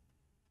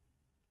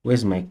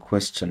 Where's my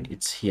question?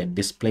 It's here.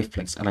 Display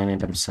flex, align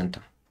item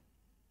center.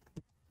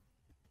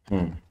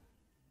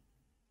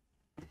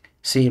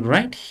 See,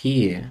 right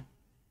here,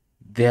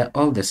 they're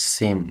all the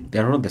same.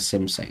 They're all the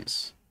same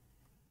size.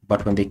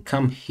 But when they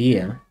come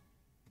here,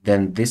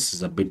 then this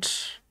is a bit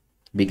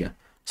bigger.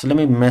 So let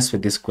me mess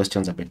with these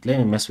questions a bit.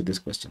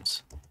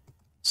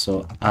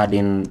 So add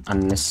in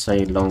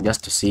unnecessary long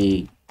just to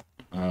see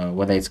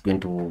whether it's going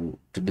to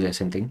do the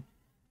same thing.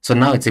 So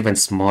now it's even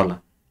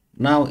smaller.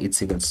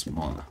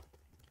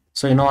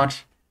 So you know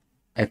what?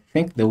 I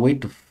think the way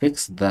to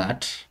fix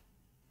that,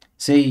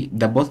 say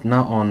they're both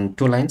now on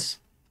 2 lines,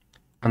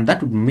 and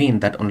that would mean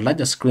that on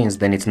larger screens,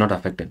 then it's not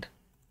affected.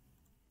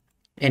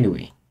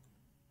 Anyway,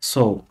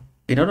 so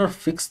in order to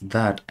fix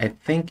that, I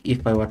think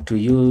if I were to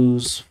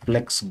use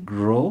flex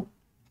grow,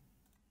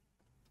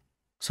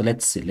 so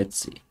let's see.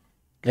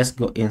 Let's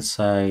go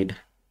inside.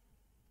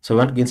 So we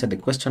want to go inside the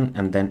question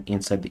and then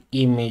inside the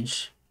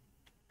image,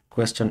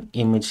 question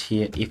image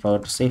here. If I were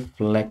to say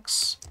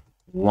flex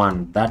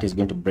 1, that is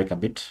going to break a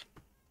bit.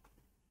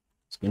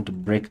 It's going to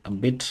break a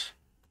bit.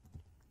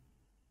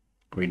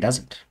 Or it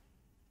doesn't.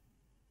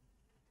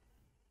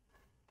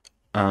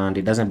 And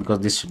it doesn't because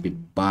this should be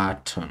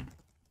button.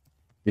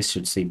 This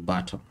should say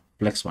button.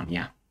 Flex 1,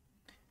 yeah.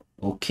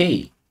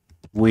 Okay.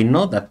 We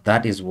know that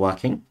that is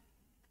working.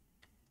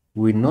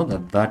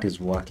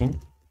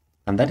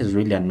 And that is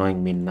really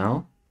annoying me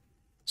now.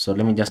 So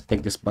let me just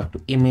take this back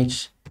to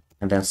image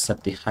and then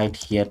set the height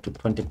here to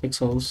 20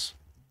 pixels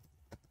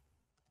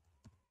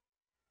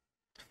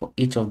for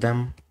each of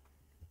them.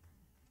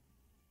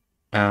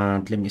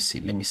 And let me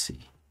see.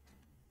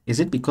 Is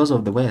it because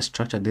of the way I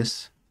structured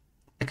this?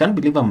 I can't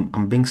believe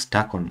I'm being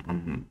stuck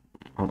on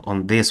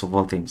this of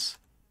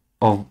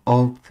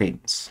all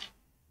things.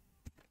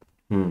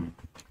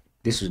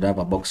 This should have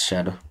a box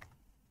shadow,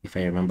 if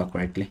I remember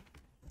correctly.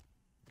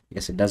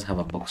 Yes, it does have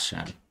a box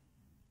shadow.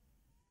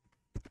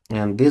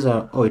 And these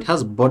are, oh, it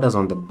has borders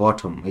on the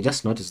bottom. I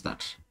just noticed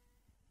that.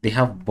 They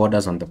have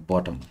borders on the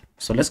bottom.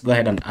 So let's go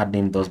ahead and add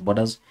in those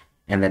borders.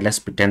 And then let's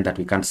pretend that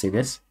we can't see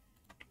this.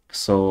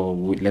 So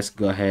let's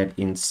go ahead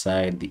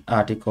inside the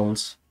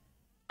articles.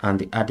 And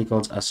the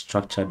articles are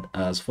structured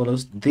as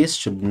follows. This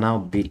should now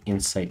be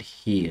inside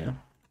here.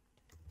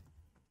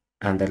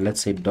 And then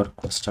let's say dot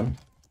question.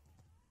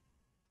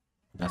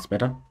 That's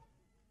better.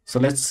 So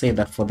let's say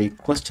that for the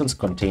questions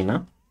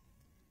container,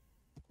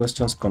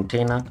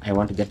 I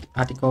want to get the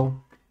article,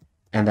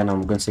 and then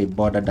I'm going to say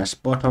border dash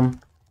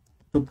bottom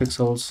 2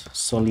 pixels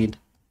solid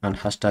and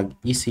hashtag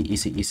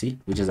EC,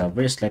 which is a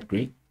very slight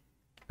gray,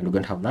 and we're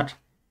going to have that.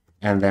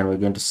 And then we're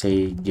going to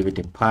say give it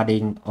a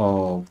padding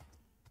of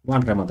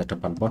 1 rem on the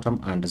top and bottom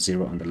and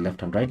 0 on the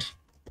left and right,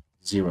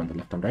 so that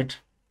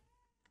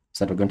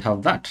we're going to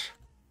have that.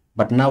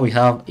 But now we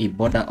have a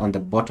border on the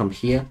bottom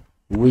here,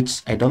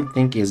 which I don't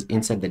think is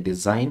inside the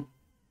design.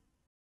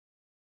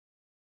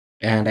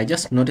 And I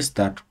just noticed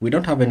that we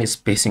don't have any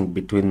spacing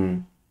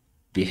between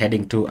the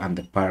heading 2 and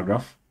the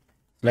paragraph.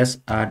 Let's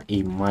add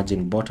a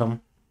margin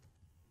bottom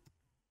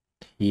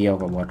here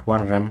of about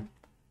 1 rem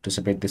to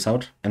separate this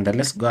out. And then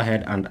let's go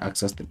ahead and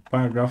access the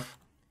paragraph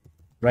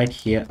right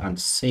here and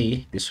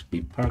say this should be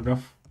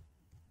paragraph.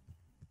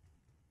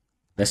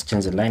 Let's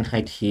change the line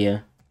height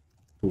here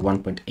to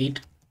 1.8.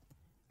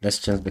 Let's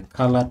change the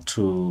color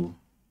to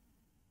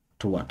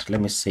what?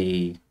 Let me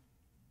say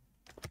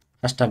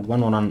hashtag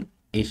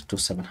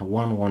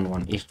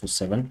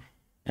 111827,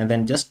 and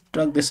then just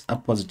drag this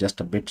upwards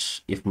just a bit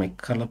if my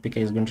color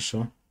picker is going to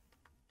show,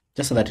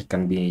 just so that it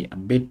can be a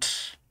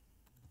bit,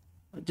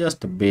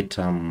 just a bit,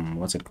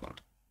 what's it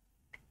called?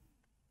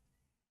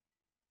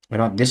 You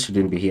know, this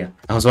shouldn't be here.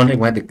 I was wondering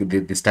why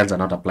the styles are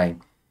not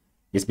applying.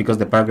 It's because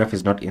the paragraph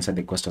is not inside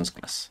the questions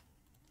class.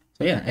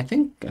 So yeah, I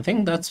think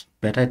that's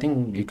better. I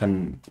think you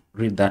can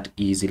read that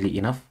easily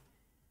enough.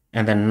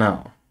 And then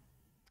now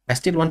I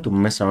still want to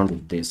mess around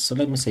with this. So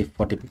let me say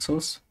 40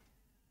 pixels.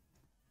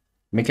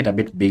 Make it a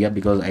bit bigger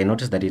because I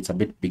noticed that it's a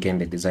bit bigger in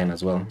the design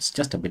as well. It's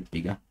just a bit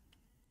bigger.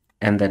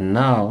 And then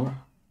now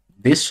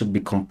this should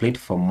be complete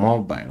for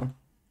mobile.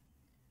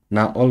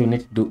 Now all we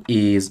need to do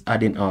is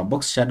add in our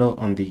box shadow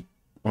on the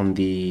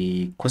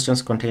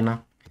questions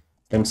container.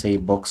 Let me say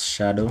box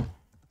shadow.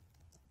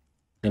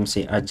 Let me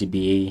say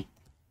RGBA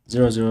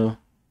 000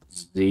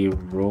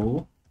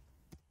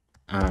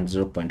 and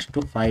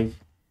 0.25.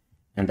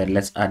 And then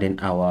let's add in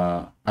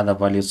our other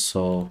values.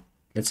 So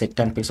let's say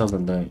 10 pixels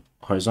on the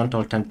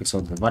horizontal, 10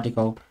 pixels on the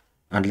vertical,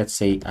 and let's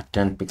say a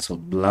 10 pixel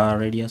blur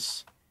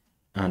radius,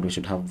 and we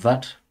should have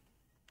that.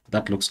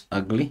 That looks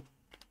ugly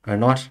or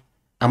not.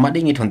 I'm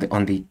adding it on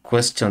the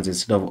questions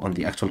instead of on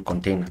the actual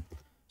container.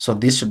 So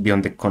this should be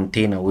on the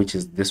container, which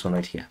is this one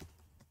right here.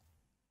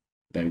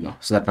 There we go.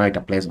 So that now it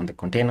applies on the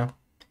container.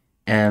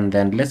 And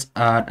then let's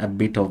add a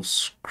bit of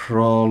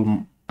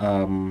scroll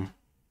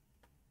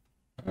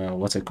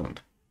what's it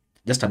called,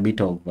 just a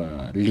bit of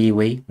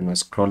leeway when we're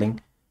scrolling.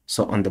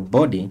 So on the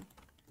body,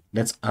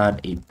 let's add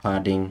a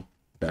padding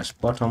dash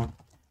bottom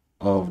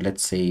of,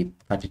 let's say,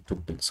 32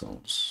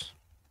 pixels.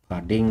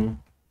 Padding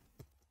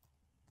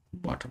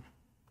bottom.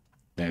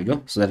 There we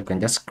go, so that you can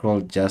just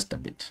scroll just a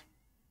bit.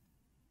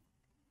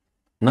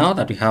 Now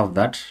that we have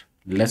that,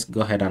 let's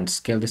go ahead and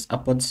scale this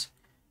upwards,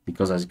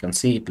 because as you can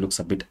see, it looks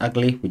a bit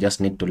ugly. We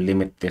just need to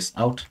limit this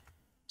out.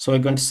 So we're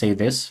going to say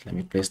this, let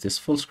me place this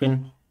full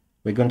screen.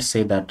 We're going to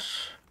say that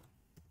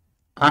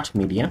art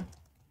media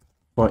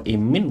for a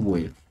min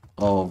width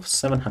of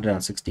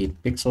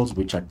 768 pixels,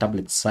 which are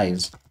tablet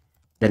size,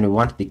 then we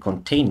want the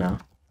container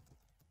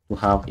to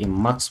have a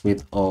max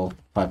width of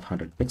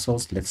 500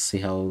 pixels. Let's see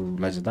how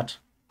large is that.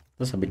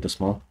 That's a bit too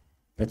small.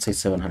 Let's say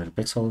 700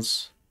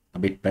 pixels, a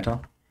bit better.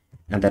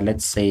 And then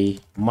let's say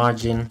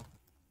margin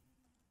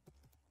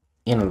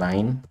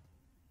inline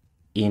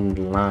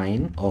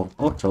of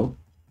auto,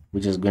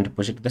 which is going to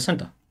push it to the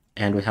center.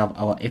 And we have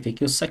our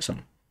FAQ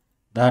section.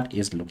 That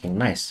is looking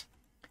nice.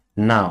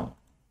 Now,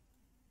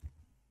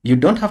 you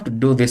don't have to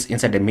do this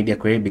inside the media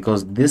query,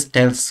 because this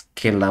tells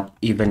scale up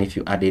even if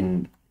you add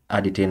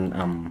it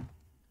in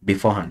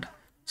beforehand.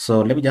 So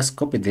let me just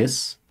copy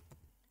this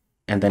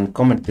and then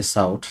comment this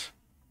out,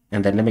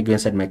 and then let me go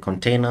inside my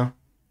container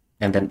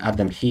and then add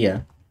them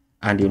here,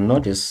 and you'll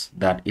notice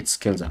that it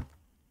scales up.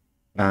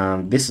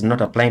 This is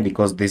not applying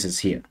because this is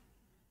here.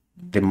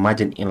 The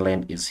margin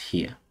inline is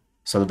here,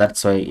 so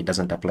that's why it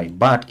doesn't apply.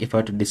 But if I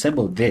were to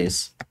disable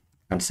this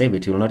and save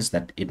it, you'll notice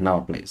that it now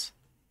applies.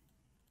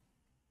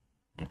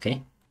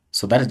 Okay,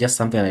 so that is just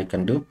something that you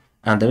can do.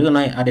 And the reason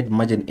I added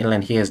margin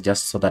inline here is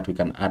just so that we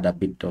can add a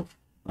bit of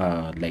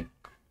like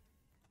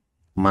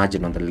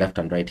margin on the left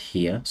and right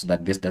here, so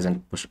that this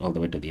doesn't push all the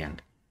way to the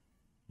end.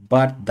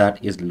 But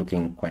that is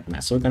looking quite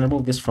nice. So we can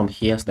remove this from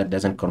here so that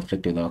doesn't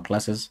conflict with our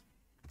classes,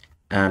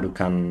 and we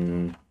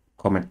can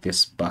comment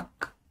this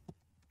back,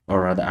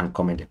 or rather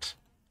uncomment it.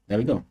 There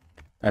we go.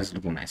 That is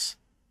looking nice.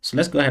 So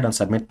let's go ahead and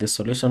submit this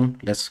solution.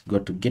 Let's go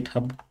to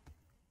GitHub.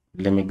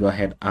 Let me go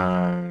ahead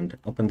and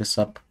open this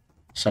up,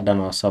 shut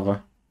down our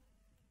server,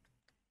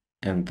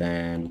 and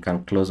then we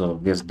can close all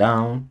of this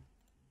down,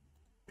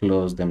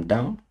 close them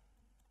down,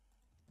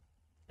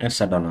 and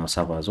shut down our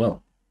server as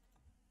well.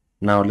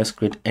 Now let's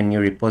create a new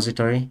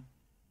repository,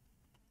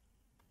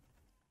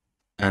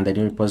 and the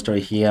new repository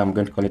here, I'm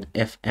going to call it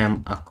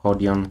FM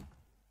Accordion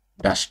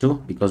 -2,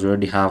 because we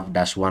already have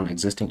 -1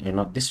 existing. Or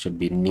not, this should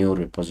be new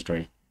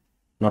repository,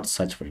 not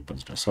search for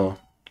repository. So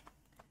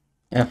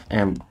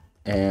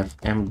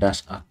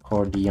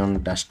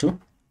fm-accordion-2,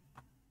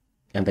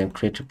 and then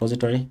create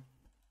repository.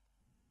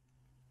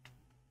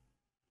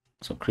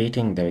 So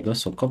creating, there we go.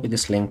 So copy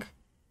this link,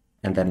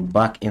 and then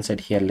back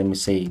inside here, let me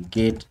say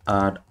git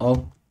add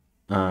op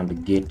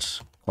and git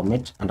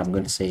commit, and I'm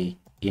going to say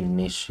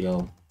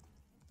initial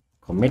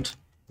commit,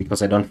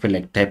 because I don't feel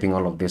like typing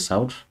all of this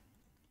out.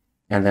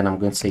 And then I'm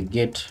going to say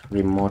git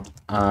remote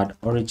add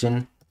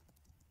origin,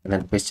 and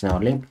then paste in our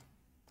link,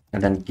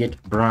 and then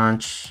git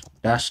branch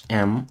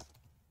 -m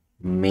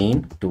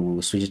main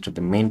to switch it to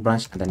the main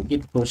branch, and then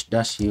git push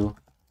 -u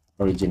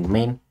origin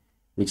main,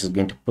 which is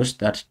going to push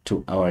that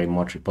to our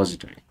remote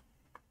repository.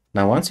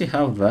 Now once you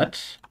have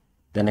that,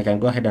 then I can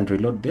go ahead and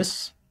reload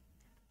this,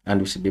 and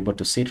we should be able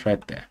to see it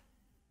right there.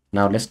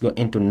 Now let's go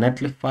into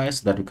Netlify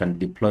so that we can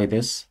deploy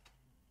this,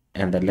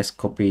 and then let's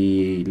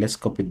copy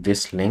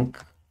this link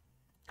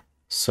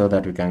so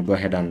that we can go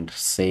ahead and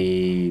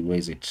say, where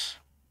is it,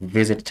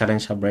 visit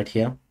Challenge Hub right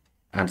here,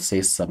 and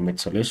say submit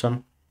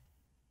solution.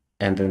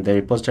 And then the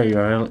repository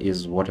URL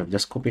is what I've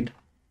just copied,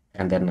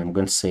 and then I'm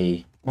going to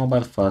say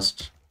mobile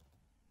first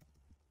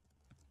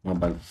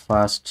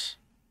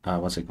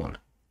what's it called,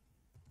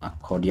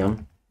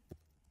 Accordion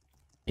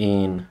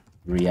in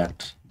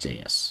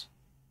React.js,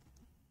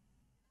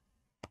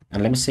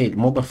 and let me say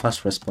mobile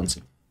first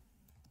responsive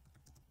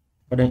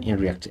Accordion in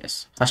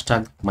React.js,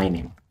 hashtag my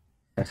name.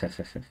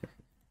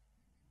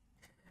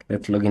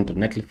 Let's log into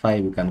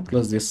Netlify. We can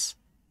close this.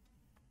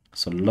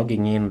 So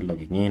logging in,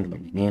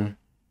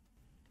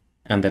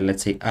 and then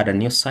let's say add a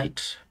new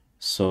site,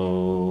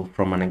 so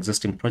from an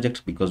existing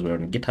project, because we're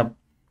on GitHub,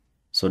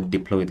 so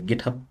deploy with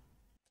GitHub,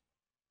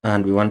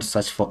 and we want to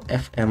search for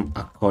FM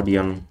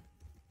Accordion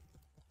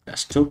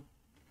 -2.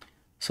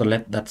 So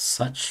let that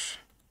search,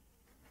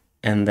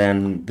 and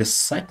then the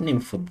site name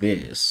for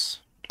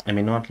this, I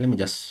mean, not, let me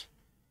just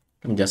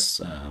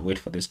wait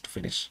for this to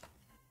finish.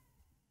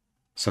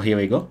 So here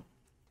we go.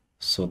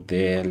 So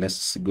there,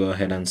 let's go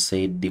ahead and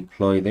say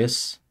deploy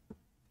this,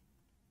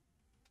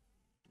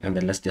 and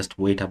then let's just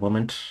wait a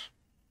moment.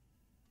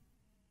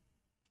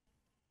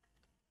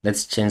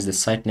 Let's change the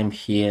site name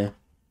here,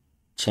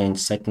 change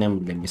site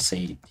name, let me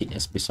say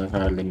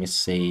tsbsankara, let me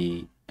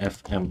say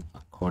FM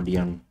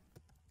Accordion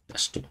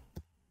 -2,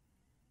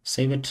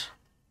 save it,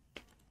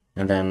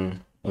 and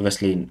then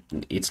obviously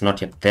it's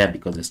not yet there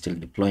because it's still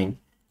deploying,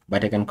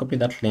 but I can copy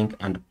that link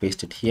and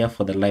paste it here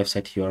for the live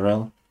site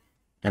URL,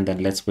 and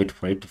then let's wait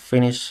for it to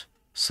finish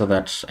so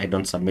that I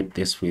don't submit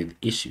this with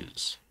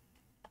issues.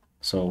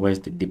 So where's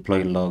the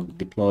deploy log?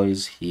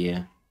 Deploys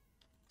here.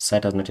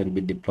 Site has not yet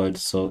been deployed,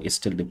 so it's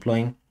still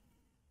deploying.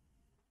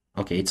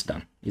 Okay, it's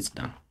done. It's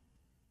done.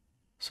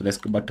 So let's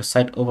go back to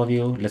site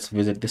overview. Let's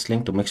visit this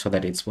link to make sure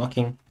that it's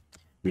working.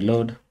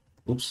 Reload.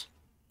 Oops.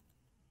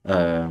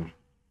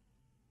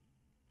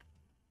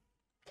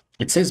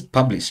 It says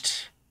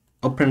published.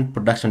 Open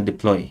production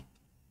deploy.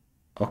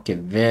 Okay,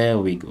 there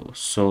we go.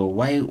 So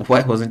why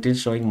wasn't it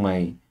showing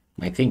my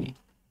thingy?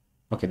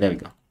 Okay, there we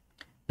go.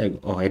 There we go.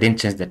 Oh, I didn't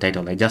change the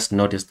title. I just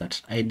noticed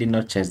that I did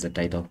not change the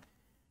title.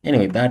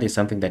 Anyway, that is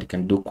something that you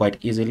can do quite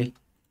easily.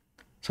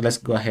 So let's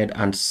go ahead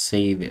and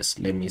say this.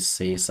 Let me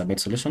say submit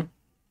solution.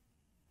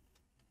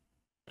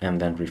 And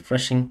then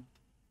refreshing.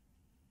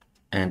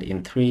 And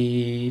in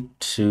 3,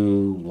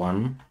 2,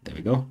 1, there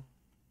we go.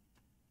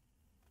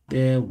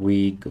 There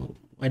we go.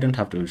 I don't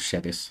have to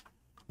share this.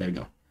 There we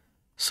go.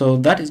 So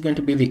that is going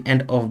to be the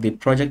end of the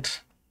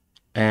project.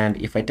 And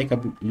if I take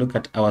a look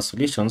at our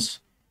solutions,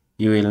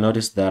 you will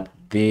notice that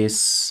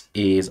this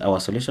is our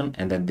solution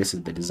and then this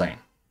is the design.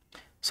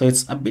 So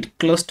it's a bit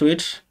close to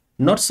it.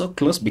 Not so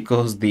close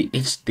because the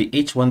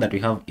H1 that we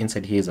have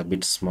inside here is a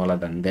bit smaller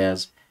than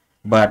theirs,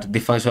 but the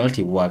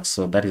functionality works,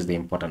 so that is the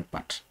important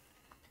part.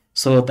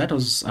 So that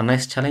was a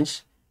nice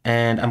challenge,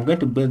 and I'm going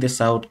to build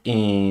this out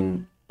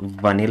in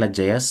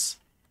vanilla.js,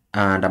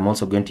 and I'm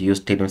also going to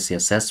use Tailwind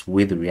CSS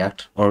with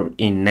React, or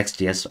in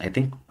Next.js. I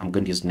think I'm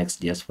going to use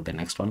Next.js for the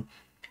next one,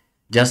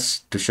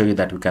 just to show you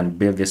that we can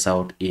build this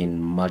out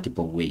in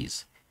multiple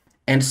ways.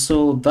 And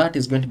so that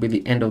is going to be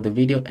the end of the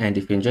video, and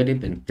if you enjoyed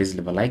it, then please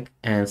leave a like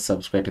and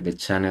subscribe to the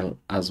channel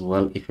as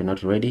well if you're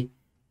not already,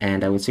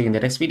 and I will see you in the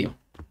next video.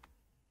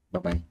 Bye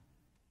bye.